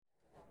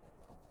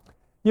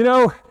You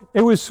know,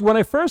 it was when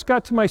I first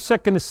got to my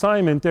second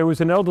assignment, there was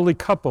an elderly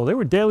couple. They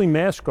were daily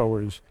mass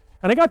goers,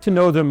 and I got to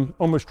know them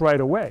almost right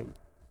away.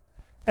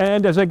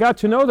 And as I got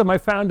to know them, I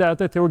found out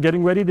that they were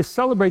getting ready to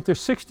celebrate their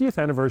 60th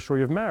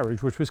anniversary of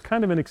marriage, which was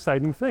kind of an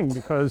exciting thing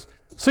because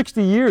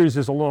 60 years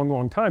is a long,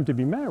 long time to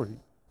be married.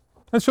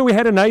 And so we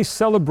had a nice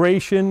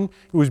celebration.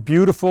 It was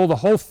beautiful. The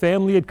whole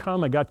family had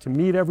come. I got to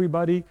meet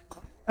everybody.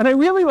 And I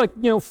really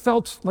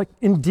felt like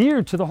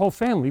endeared to the whole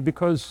family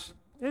because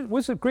it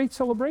was a great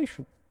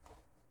celebration.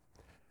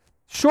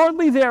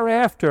 Shortly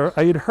thereafter,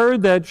 I had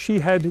heard that she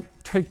had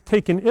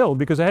taken ill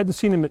because I hadn't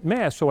seen him at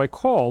Mass, so I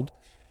called.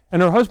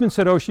 And her husband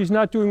said, oh, she's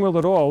not doing well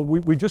at all.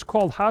 We just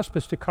called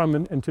hospice to come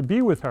and to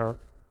be with her.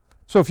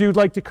 So if you'd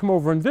like to come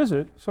over and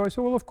visit. So I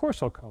said, well, of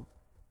course I'll come.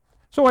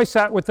 So I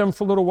sat with them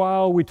for a little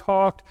while. We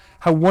talked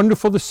how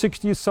wonderful the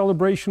 60th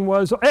celebration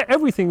was.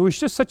 Everything. It was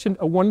just such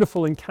a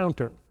wonderful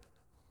encounter.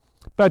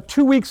 About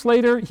 2 weeks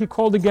later, he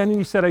called again and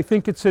he said, I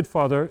think it's it,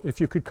 Father,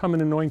 if you could come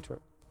and anoint her.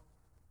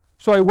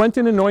 So I went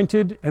and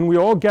anointed, and we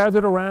all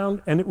gathered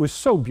around, and it was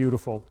so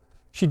beautiful.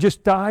 She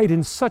just died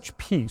in such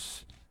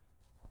peace.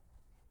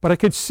 But I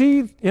could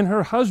see in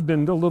her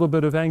husband a little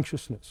bit of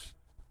anxiousness.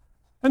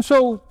 And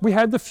so we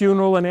had the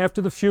funeral, and after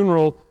the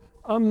funeral,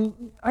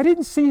 I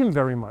didn't see him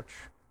very much.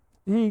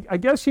 I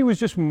guess he was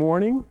just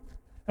mourning.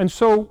 And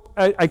so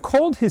I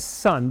called his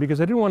son because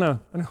I didn't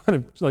want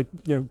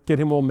to get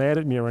him all mad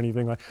at me or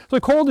anything like that. So I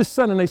called his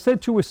son, and I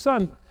said to his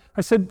son, I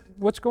said,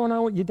 what's going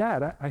on with your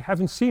dad? I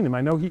haven't seen him.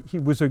 I know he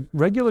was a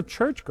regular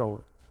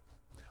churchgoer.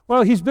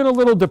 Well, he's been a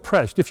little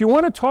depressed. If you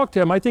want to talk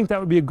to him, I think that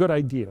would be a good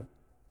idea.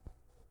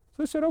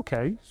 So I said,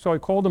 okay. So I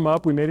called him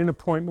up. We made an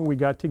appointment. We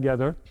got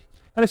together.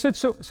 And I said,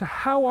 so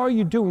how are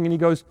you doing? And he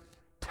goes,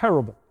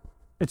 terrible.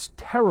 It's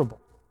terrible.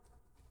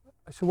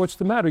 I said, what's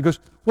the matter? He goes,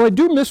 well, I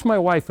do miss my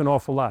wife an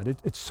awful lot.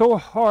 It's so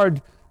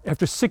hard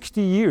after 60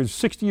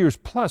 years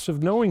plus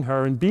of knowing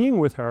her and being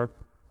with her.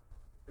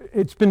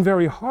 It's been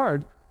very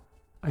hard.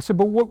 I said,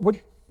 but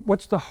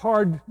what's the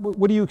hard,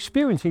 what are you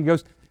experiencing? He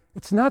goes,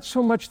 it's not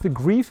so much the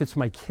grief, it's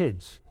my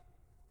kids.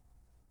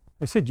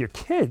 I said, your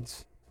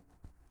kids?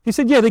 He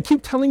said, yeah, they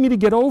keep telling me to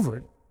get over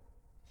it.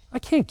 I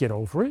can't get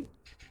over it.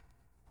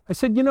 I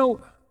said,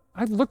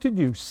 I've looked at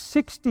you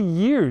 60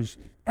 years,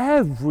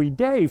 every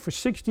day for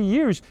 60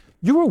 years.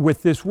 You were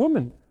with this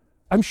woman.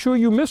 I'm sure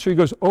you miss her. He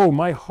goes, oh,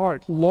 my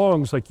heart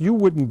longs like you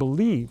wouldn't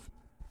believe.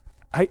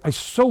 I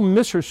so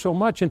miss her so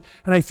much, and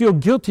I feel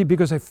guilty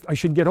because I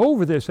should get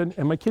over this. And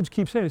my kids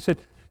keep saying, I said,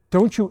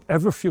 don't you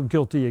ever feel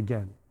guilty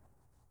again.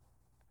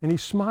 And he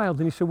smiled,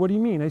 and he said, what do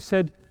you mean? I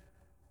said,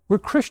 we're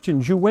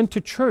Christians. You went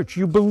to church.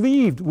 You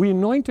believed. We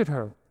anointed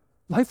her.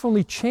 Life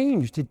only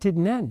changed. It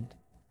didn't end.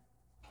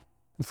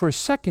 And for a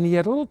second, he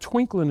had a little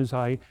twinkle in his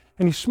eye,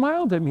 and he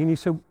smiled at me, and he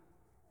said,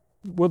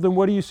 well, then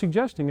what are you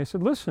suggesting? I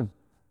said, listen,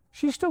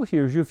 she still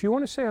hears you. If you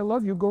want to say I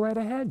love you, go right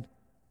ahead.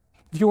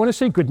 If you want to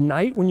say good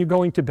night when you're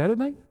going to bed at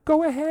night,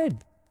 go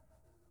ahead.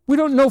 We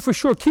don't know for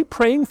sure. Keep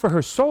praying for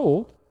her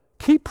soul.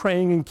 Keep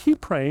praying and keep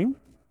praying.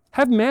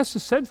 Have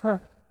masses said for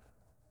her.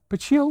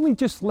 But she only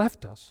just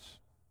left us.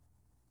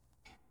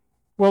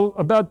 Well,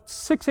 about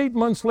 6-8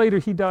 months later,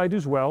 he died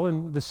as well,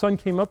 and the son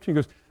came up to me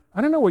and goes,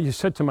 I don't know what you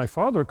said to my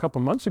father a couple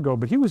months ago,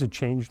 but he was a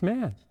changed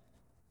man.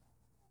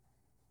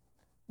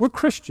 We're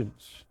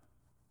Christians.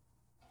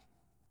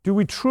 Do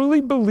we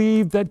truly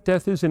believe that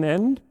death is an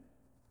end?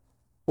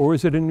 Or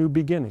is it a new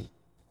beginning?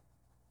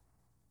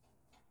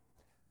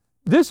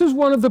 This is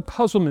one of the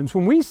puzzlements.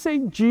 When we say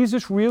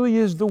Jesus really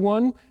is the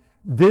one,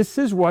 this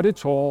is what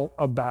it's all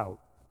about.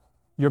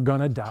 You're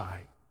going to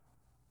die.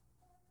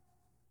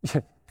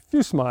 A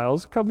few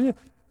smiles.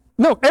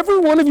 No, every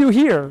one of you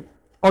here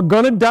are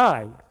going to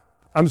die.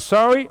 I'm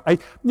sorry.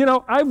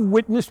 I've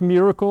witnessed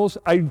miracles.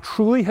 I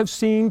truly have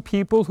seen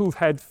people who've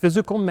had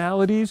physical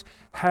maladies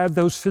have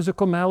those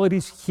physical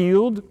maladies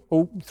healed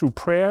through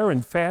prayer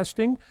and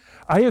fasting.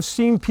 I have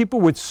seen people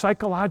with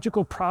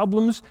psychological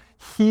problems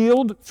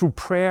healed through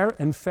prayer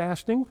and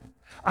fasting.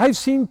 I've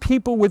seen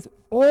people with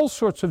all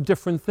sorts of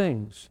different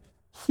things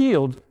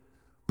healed.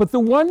 But the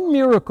one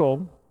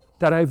miracle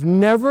that I've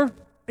never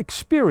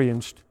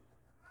experienced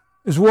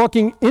is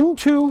walking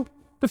into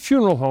the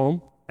funeral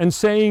home and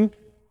saying,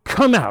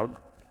 come out.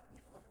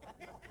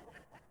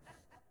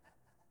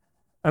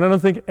 And I don't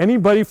think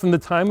anybody from the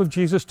time of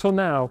Jesus till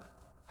now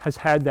has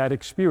had that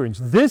experience.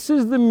 This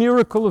is the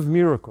miracle of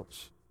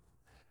miracles.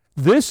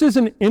 This is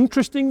an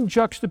interesting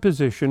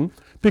juxtaposition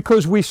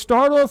because we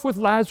start off with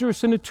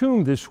Lazarus in a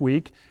tomb this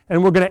week,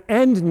 and we're going to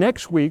end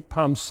next week,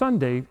 Palm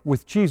Sunday,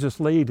 with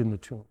Jesus laid in the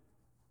tomb.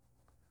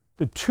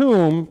 The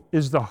tomb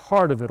is the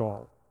heart of it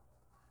all.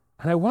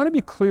 And I want to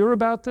be clear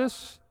about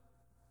this.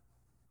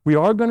 We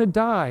are going to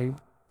die,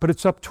 but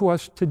it's up to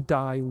us to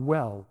die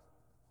well.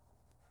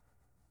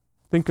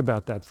 Think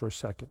about that for a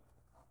second.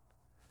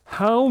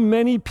 How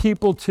many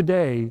people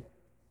today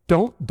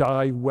don't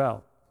die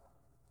well?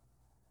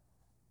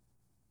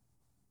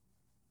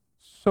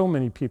 So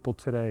many people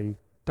today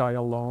die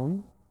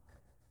alone.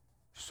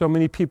 So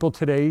many people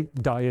today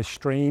die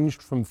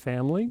estranged from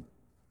family.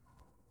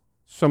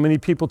 So many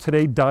people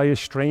today die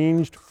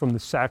estranged from the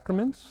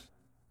sacraments.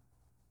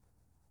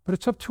 But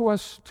it's up to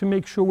us to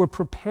make sure we're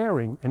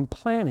preparing and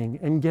planning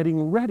and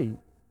getting ready.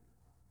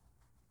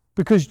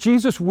 Because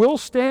Jesus will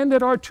stand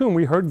at our tomb.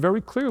 We heard very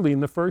clearly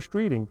in the first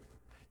reading.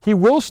 He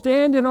will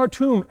stand in our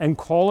tomb and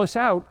call us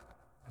out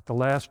at the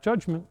last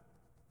judgment.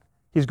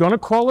 He's going to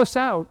call us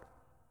out,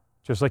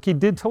 just like he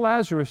did to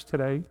Lazarus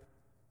today.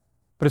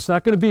 But it's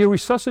not going to be a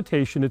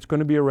resuscitation, it's going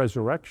to be a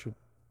resurrection.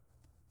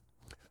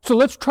 So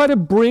let's try to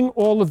bring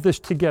all of this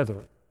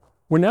together.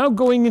 We're now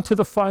going into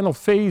the final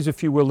phase,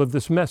 if you will, of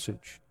this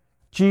message.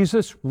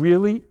 Jesus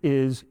really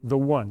is the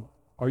one.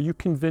 Are you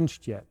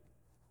convinced yet?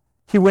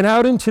 He went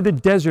out into the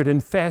desert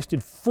and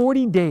fasted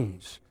 40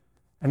 days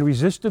and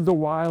resisted the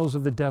wiles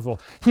of the devil.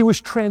 He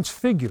was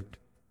transfigured.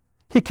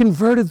 He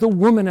converted the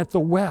woman at the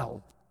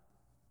well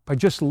by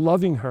just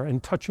loving her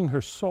and touching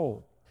her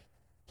soul.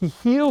 He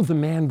healed the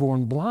man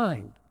born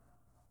blind.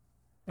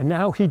 And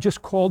now he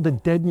just called the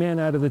dead man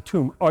out of the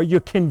tomb. Are you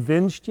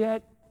convinced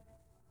yet?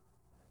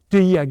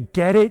 Do you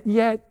get it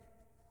yet?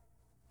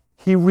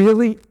 He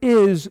really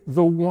is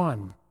the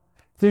one.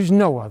 There's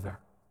no other.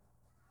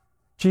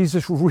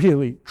 Jesus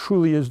really,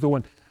 truly is the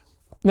one.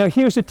 Now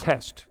here's a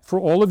test for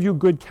all of you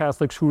good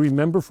Catholics who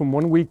remember from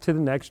one week to the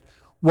next.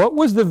 What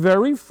was the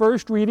very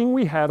first reading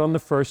we had on the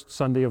first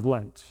Sunday of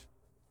Lent?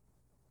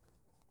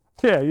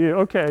 Yeah,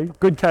 okay,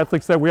 good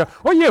Catholics that we are.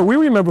 Oh yeah, we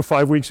remember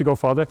 5 weeks ago,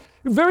 Father.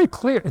 Very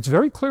clear, it's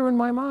very clear in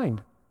my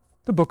mind.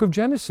 The book of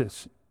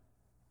Genesis,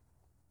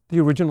 the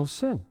original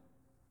sin.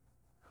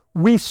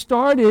 We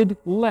started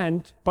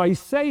Lent by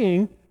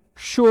saying,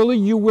 surely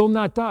you will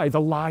not die,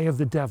 the lie of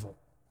the devil.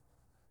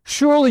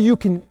 Surely you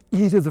can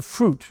eat of the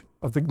fruit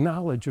of the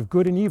knowledge of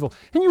good and evil,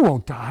 and you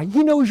won't die.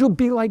 He knows you'll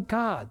be like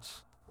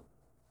gods.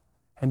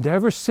 And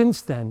ever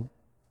since then,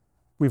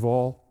 we've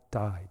all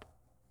died.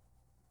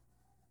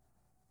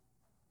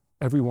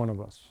 Every one of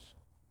us.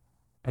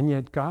 And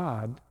yet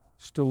God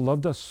still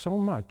loved us so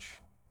much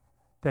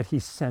that he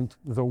sent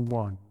the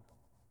one.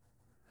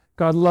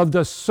 God loved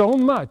us so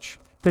much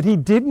that he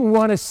didn't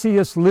want to see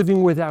us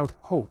living without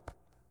hope.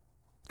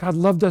 God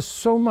loved us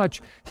so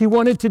much, he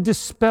wanted to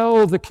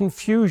dispel the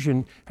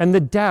confusion and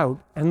the doubt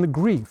and the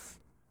grief,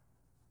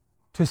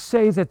 to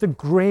say that the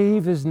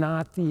grave is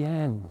not the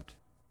end.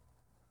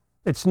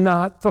 It's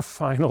not the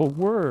final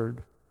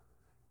word.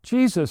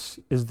 Jesus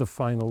is the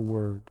final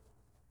word.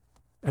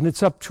 And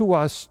it's up to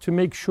us to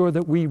make sure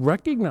that we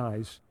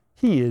recognize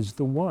he is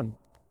the one.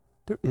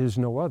 There is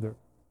no other.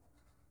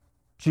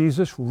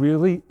 Jesus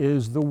really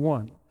is the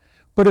one.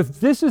 But if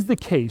this is the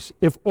case,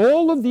 if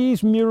all of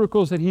these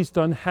miracles that he's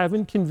done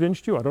haven't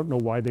convinced you, I don't know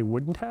why they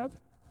wouldn't have.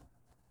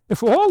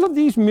 If all of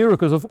these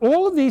miracles, if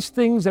all of these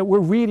things that we're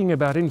reading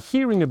about and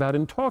hearing about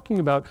and talking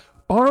about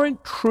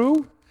aren't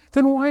true,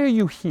 then why are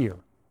you here?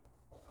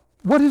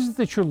 What is it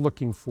that you're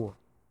looking for?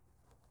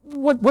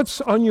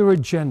 What's on your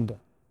agenda?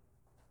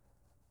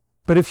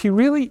 But if he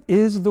really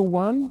is the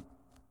one,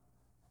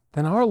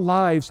 then our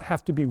lives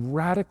have to be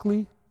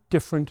radically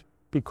different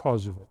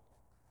because of it.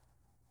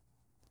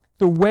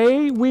 The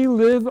way we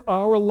live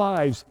our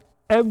lives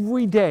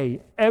every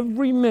day,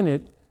 every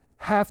minute,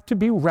 have to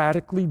be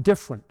radically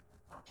different.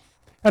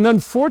 And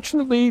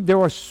unfortunately, there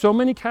are so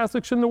many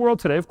Catholics in the world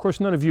today, of course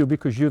none of you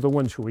because you're the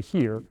ones who are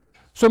here.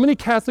 So many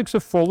Catholics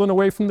have fallen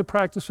away from the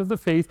practice of the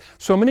faith.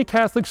 So many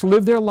Catholics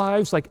live their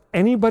lives like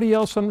anybody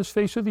else on this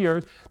face of the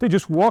earth. They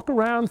just walk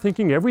around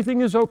thinking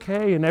everything is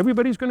okay and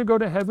everybody's going to go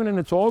to heaven and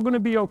it's all going to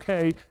be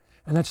okay.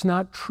 And that's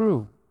not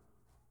true.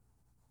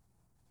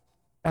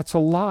 That's a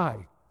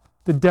lie.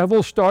 The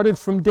devil started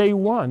from day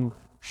one.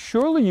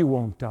 Surely you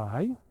won't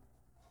die.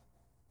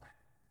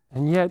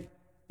 And yet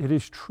it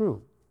is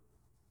true.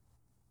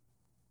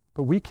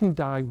 But we can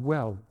die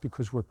well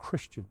because we're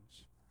Christians.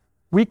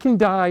 We can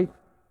die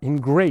in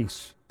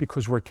grace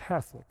because we're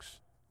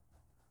Catholics.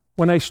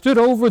 When I stood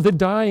over the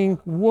dying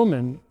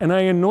woman and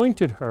I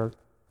anointed her,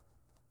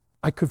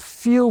 I could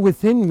feel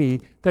within me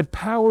that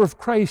power of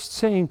Christ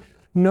saying,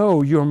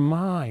 no, you're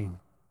mine.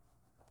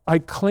 I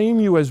claim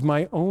you as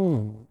my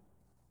own.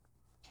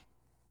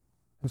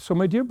 And so,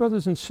 my dear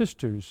brothers and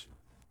sisters,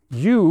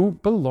 you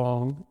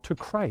belong to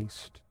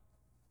Christ.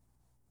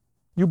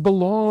 You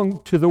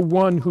belong to the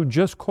one who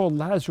just called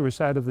Lazarus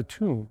out of the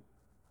tomb.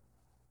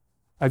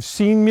 I've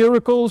seen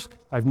miracles.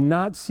 I've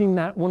not seen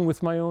that one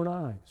with my own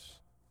eyes.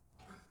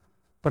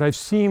 But I've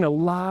seen a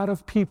lot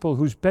of people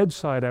whose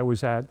bedside I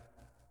was at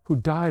who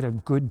died a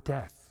good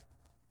death,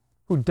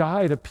 who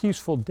died a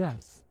peaceful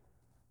death.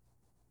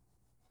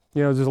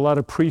 You know, there's a lot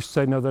of priests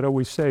I know that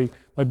always say,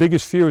 my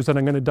biggest fear is that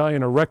I'm going to die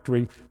in a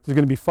rectory. There's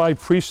going to be 5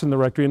 priests in the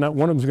rectory and not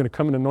one of them is going to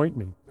come and anoint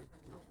me.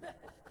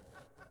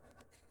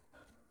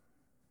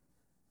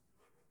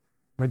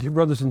 My dear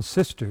brothers and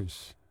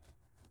sisters,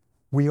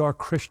 we are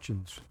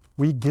Christians.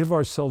 We give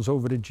ourselves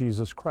over to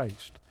Jesus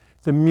Christ.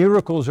 The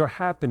miracles are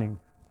happening.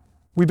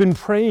 We've been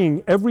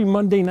praying every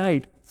Monday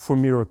night for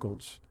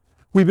miracles.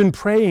 We've been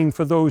praying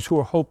for those who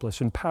are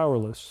hopeless and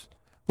powerless.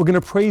 We're going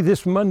to pray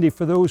this Monday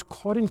for those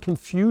caught in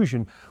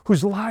confusion,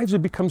 whose lives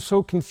have become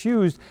so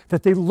confused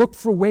that they look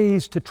for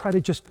ways to try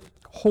to just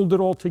hold it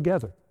all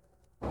together.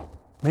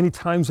 many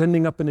times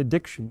ending up in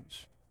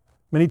addictions,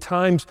 many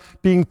times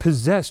being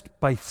possessed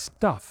by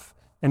stuff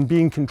and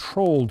being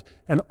controlled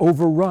and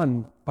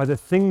overrun by the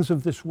things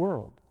of this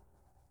world.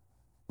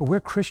 But we're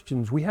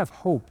Christians, we have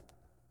hope.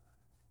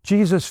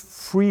 Jesus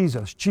frees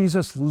us,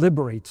 Jesus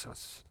liberates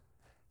us.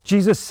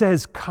 Jesus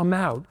says, come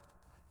out,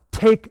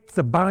 take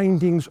the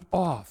bindings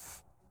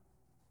off.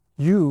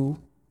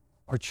 You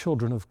are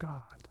children of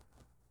God.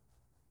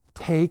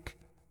 Take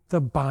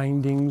the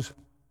bindings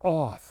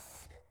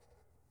off.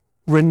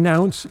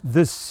 Renounce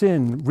the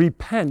sin,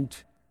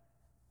 repent.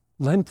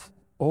 Lent,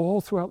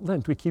 all throughout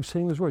Lent, we keep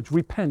saying those words: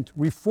 repent,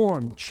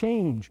 reform,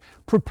 change,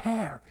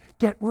 prepare,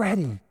 get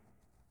ready.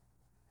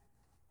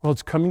 Well,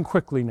 it's coming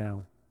quickly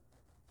now.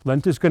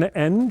 Lent is going to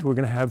end. We're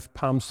going to have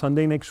Palm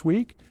Sunday next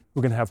week.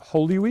 We're going to have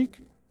Holy Week.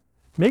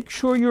 Make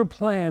sure your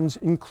plans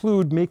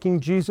include making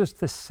Jesus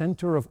the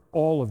center of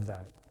all of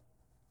that.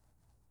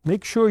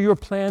 Make sure your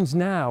plans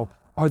now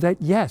are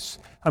that, yes,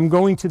 I'm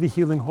going to the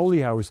Healing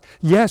Holy Hours.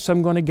 Yes,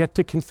 I'm going to get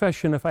to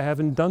confession if I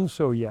haven't done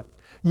so yet.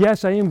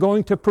 Yes, I am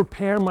going to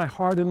prepare my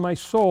heart and my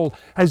soul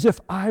as if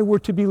I were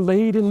to be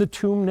laid in the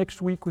tomb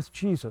next week with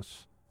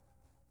Jesus.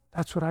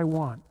 That's what I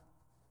want.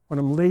 When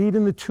I'm laid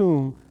in the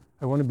tomb,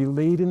 I want to be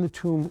laid in the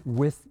tomb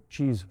with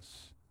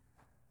Jesus.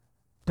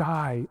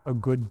 Die a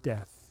good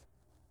death.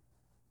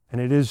 And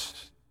it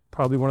is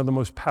probably one of the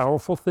most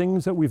powerful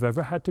things that we've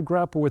ever had to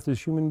grapple with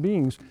as human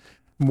beings,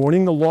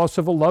 mourning the loss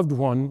of a loved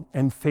one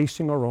and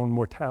facing our own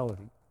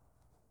mortality.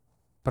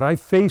 But I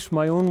face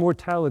my own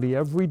mortality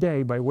every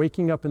day by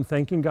waking up and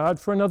thanking God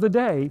for another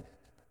day,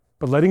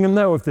 but letting Him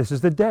know if this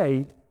is the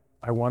day,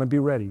 I want to be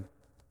ready.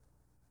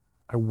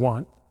 I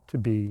want to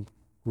be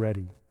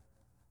ready.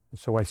 And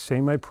so I say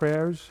my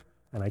prayers,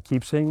 and I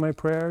keep saying my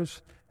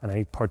prayers, and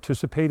I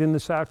participate in the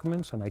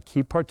sacraments, and I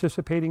keep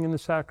participating in the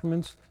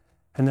sacraments,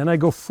 and then I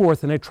go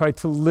forth and I try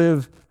to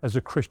live as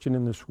a Christian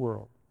in this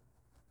world.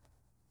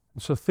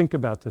 And so think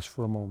about this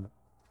for a moment.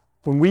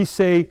 When we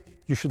say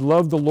you should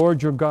love the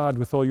Lord your God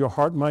with all your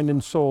heart, mind,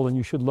 and soul, and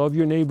you should love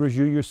your neighbor as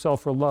you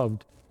yourself are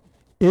loved,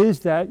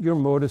 is that your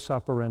modus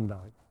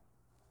operandi?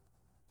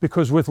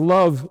 Because with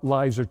love,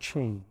 lives are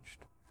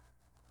changed.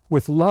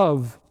 With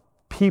love,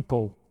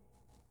 people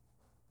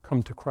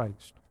come to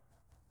Christ.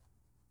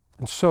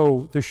 And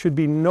so there should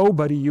be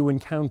nobody you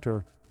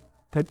encounter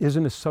that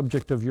isn't a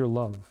subject of your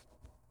love.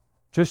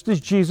 Just as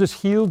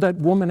Jesus healed that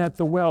woman at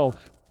the well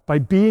by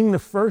being the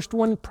first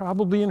one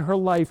probably in her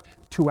life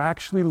to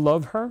actually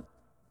love her,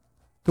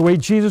 the way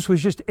Jesus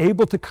was just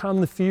able to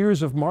calm the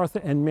fears of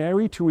Martha and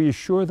Mary to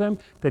reassure them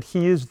that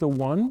He is the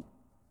one,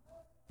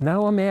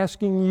 now I'm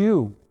asking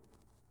you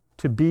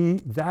to be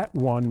that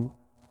one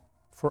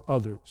for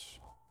others.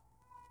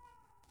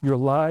 Your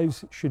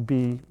lives should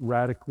be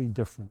radically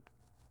different.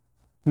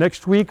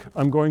 Next week,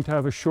 I'm going to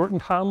have a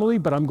shortened homily,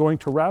 but I'm going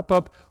to wrap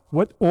up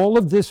what all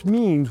of this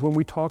means when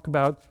we talk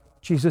about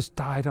Jesus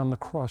died on the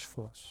cross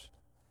for us.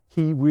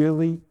 He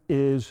really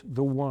is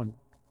the one.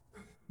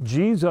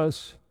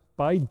 Jesus,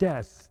 by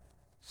death,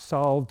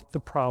 solved the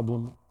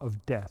problem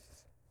of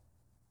death.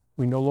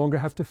 We no longer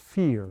have to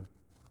fear,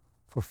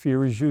 for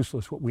fear is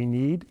useless. What we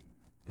need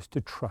is to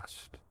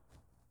trust.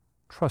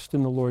 Trust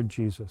in the Lord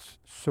Jesus.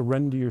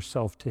 Surrender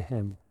yourself to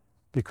Him,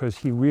 because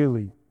He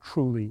really,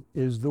 truly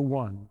is the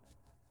one.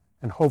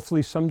 And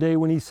hopefully someday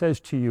when He says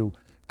to you,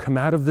 come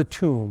out of the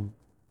tomb,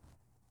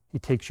 He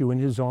takes you in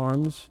His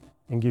arms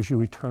and gives you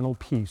eternal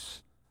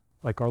peace,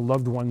 like our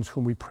loved ones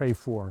whom we pray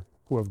for,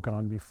 who have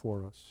gone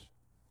before us.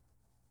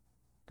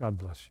 God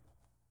bless you.